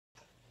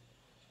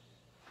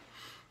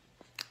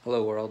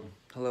Hello, world.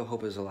 Hello,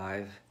 Hope is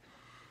alive.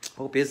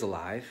 Hope is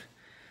alive.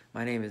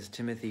 My name is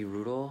Timothy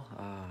Rudel,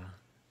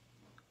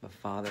 a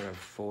father of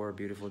 4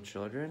 beautiful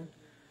children,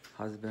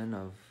 husband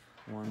of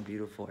one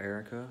beautiful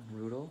Erica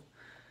Rudel.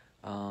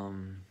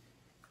 I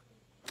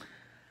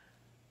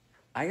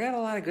got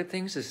a lot of good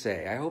things to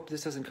say. I hope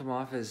this doesn't come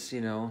off as,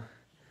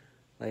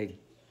 like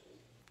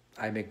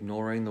I'm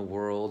ignoring the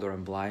world or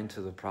I'm blind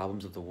to the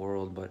problems of the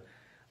world, but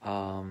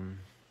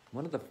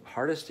one of the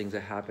hardest things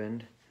that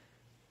happened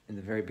in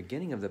the very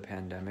beginning of the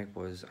pandemic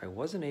was I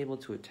wasn't able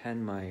to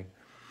attend my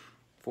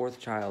 4th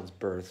child's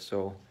birth.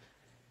 So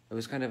it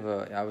was kind of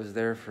I was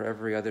there for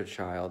every other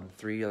child,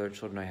 3 other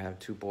children I have,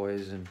 2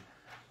 boys and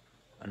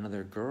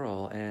another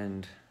girl,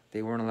 and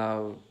they weren't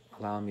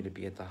allowing me to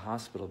be at the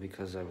hospital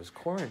because I was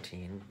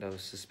quarantined. There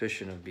was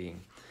suspicion of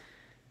being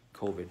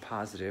COVID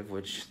positive,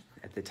 which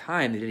at the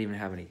time they didn't even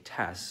have any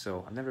tests.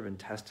 So I've never been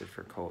tested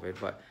for COVID,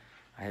 but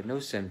I had no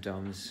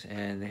symptoms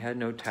and they had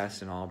no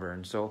tests in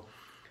Auburn. So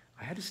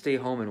I had to stay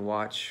home and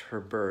watch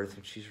her birth,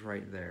 which she's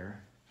right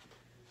there.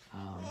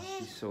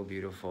 She's so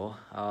beautiful.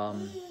 I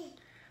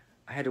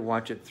had to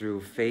watch it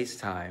through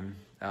FaceTime,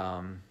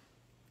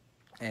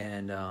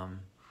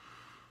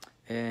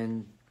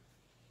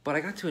 but I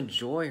got to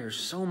enjoy her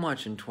so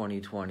much in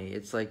 2020.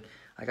 It's like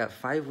I got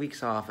 5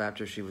 weeks off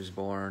after she was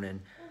born,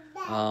 and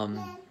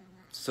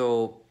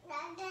so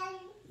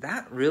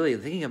that really,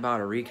 thinking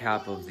about a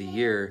recap of the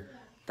year,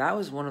 that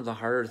was one of the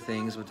harder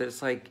things. But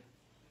it's like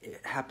it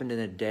happened in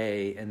a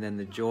day, and then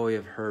the joy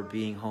of her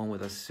being home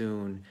with us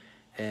soon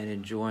and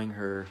enjoying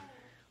her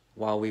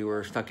while we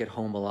were stuck at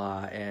home a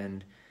lot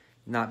and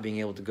not being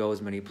able to go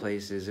as many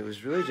places. It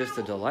was really just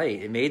a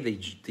delight. It made the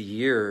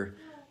year,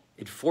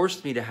 it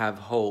forced me to have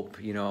hope,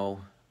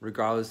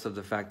 regardless of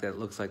the fact that it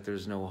looks like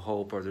there's no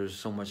hope or there's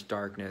so much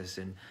darkness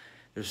and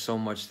there's so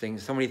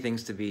many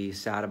things to be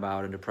sad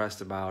about and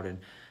depressed about and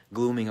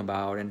glooming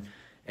about.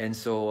 And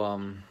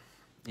so,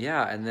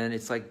 yeah, and then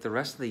it's like the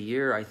rest of the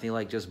year, I think,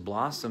 like just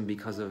blossomed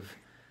because of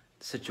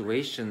the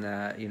situation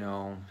that,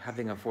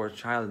 having a 4th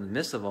child in the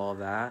midst of all of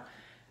that,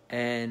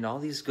 and all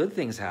these good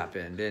things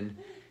happened. And,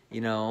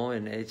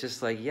 and it's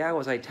just like, yeah,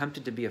 was I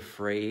tempted to be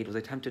afraid? Was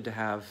I tempted to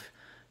have,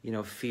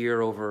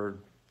 fear over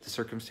the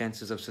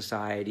circumstances of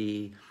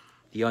society,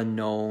 the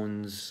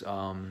unknowns,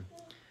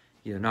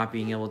 not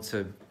being able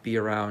to be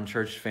around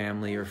church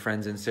family or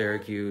friends in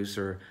Syracuse,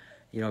 or,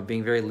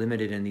 being very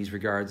limited in these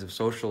regards of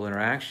social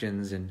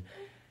interactions. And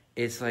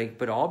it's like,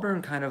 but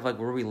Auburn, kind of like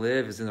where we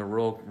live, is in a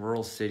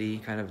rural city,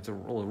 kind of the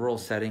rural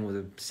setting with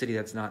a city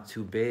that's not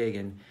too big,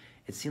 and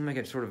it seemed like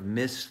it sort of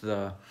missed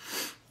the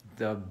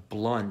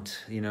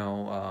blunt,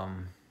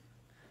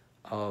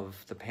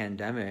 of the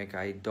pandemic.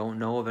 I don't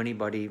know of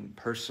anybody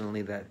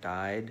personally that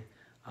died.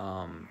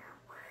 I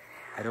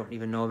don't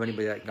even know of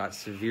anybody that got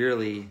severe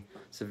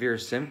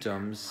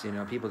symptoms.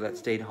 People that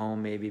stayed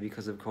home maybe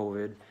because of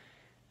COVID,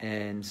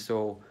 and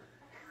so.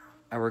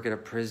 I work at a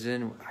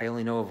prison. I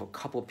only know of a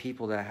couple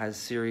people that has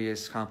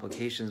serious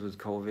complications with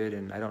COVID,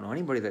 and I don't know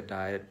anybody that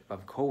died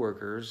of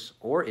coworkers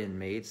or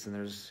inmates. And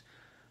there's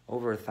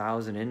over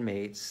 1,000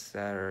 inmates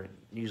that are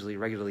usually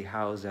regularly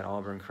housed at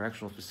Auburn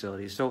Correctional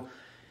Facilities. So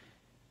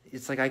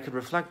it's like I could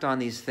reflect on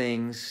these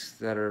things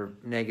that are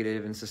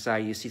negative in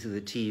society you see through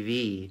the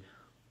TV,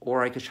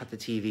 or I could shut the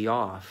TV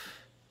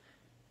off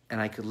and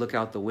I could look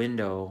out the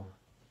window,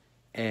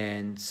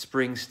 and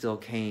spring still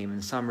came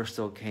and summer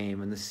still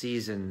came and the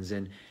seasons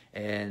and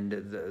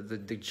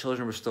the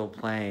children were still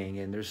playing,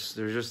 and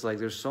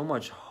there's so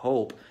much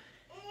hope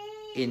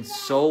in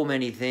so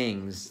many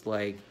things,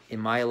 like in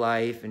my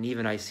life, and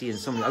even I see in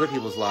so many other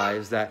people's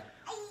lives, that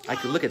I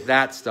could look at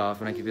that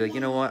stuff and I could be like,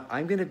 you know what,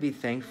 I'm going to be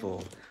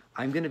thankful.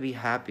 I'm going to be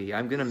happy.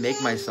 I'm going to make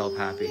myself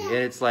happy. And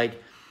it's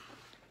like,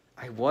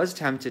 I was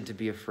tempted to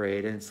be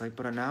afraid, and it's like,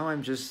 but now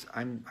I'm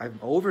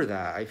over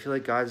that. I feel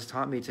like God's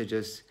taught me to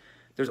just,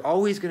 there's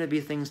always going to be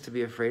things to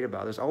be afraid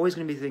about. There's always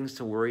going to be things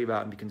to worry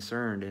about and be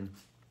concerned. And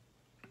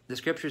the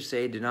scriptures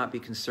say, do not be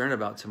concerned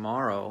about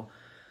tomorrow,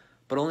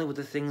 but only with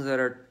the things that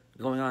are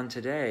going on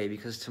today,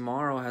 because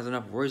tomorrow has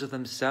enough worries of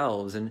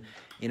themselves. And,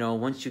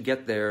 once you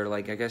get there,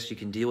 like, I guess you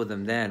can deal with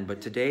them then.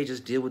 But today,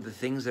 just deal with the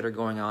things that are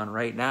going on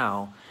right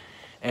now.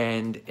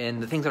 And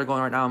the things that are going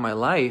on right now in my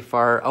life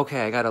are,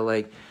 okay, I got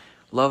to,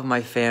 love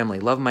my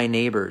family, love my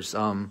neighbors,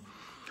 I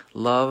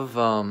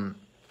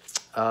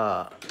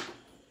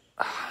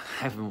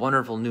have a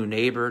wonderful new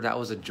neighbor. That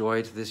was a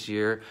joy to this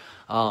year.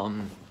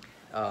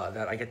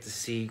 That I get to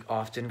see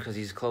often because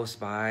he's close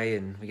by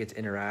and we get to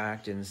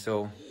interact. And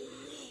so,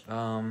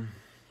 so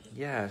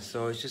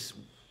it's just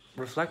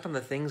reflect on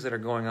the things that are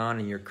going on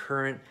in your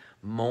current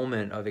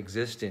moment of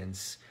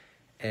existence,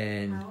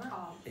 and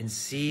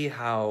see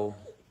how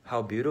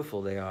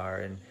beautiful they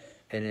are,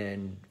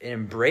 and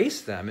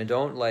embrace them, and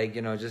don't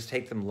just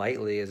take them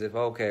lightly as if,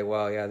 okay,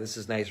 well, yeah, this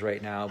is nice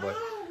right now, but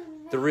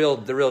the real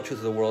truth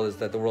of the world is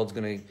that the world's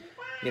going to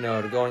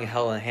going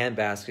hell in a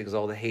handbasket because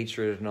all the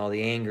hatred and all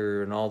the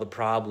anger and all the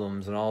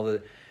problems and all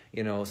the,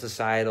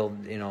 societal,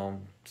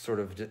 sort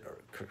of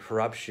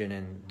corruption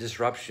and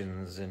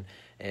disruptions and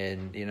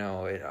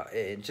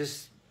it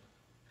just,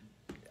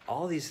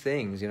 all these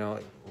things, you know,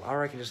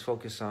 or I can just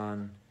focus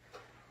on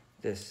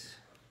this.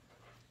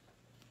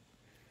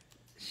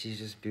 She's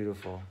just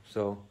beautiful.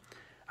 So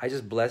I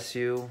just bless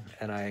you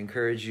and I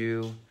encourage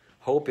you.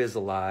 Hope is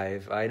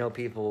alive. I know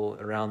people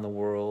around the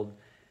world,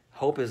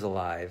 hope is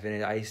alive.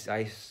 And I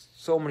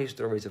so many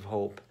stories of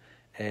hope,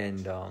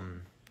 and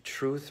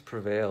truth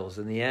prevails.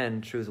 In the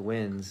end, truth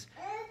wins,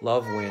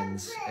 love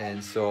wins.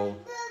 And so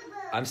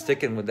I'm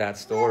sticking with that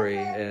story.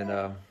 And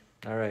all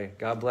right,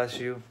 God bless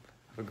you.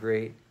 Have a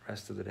great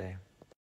rest of the day.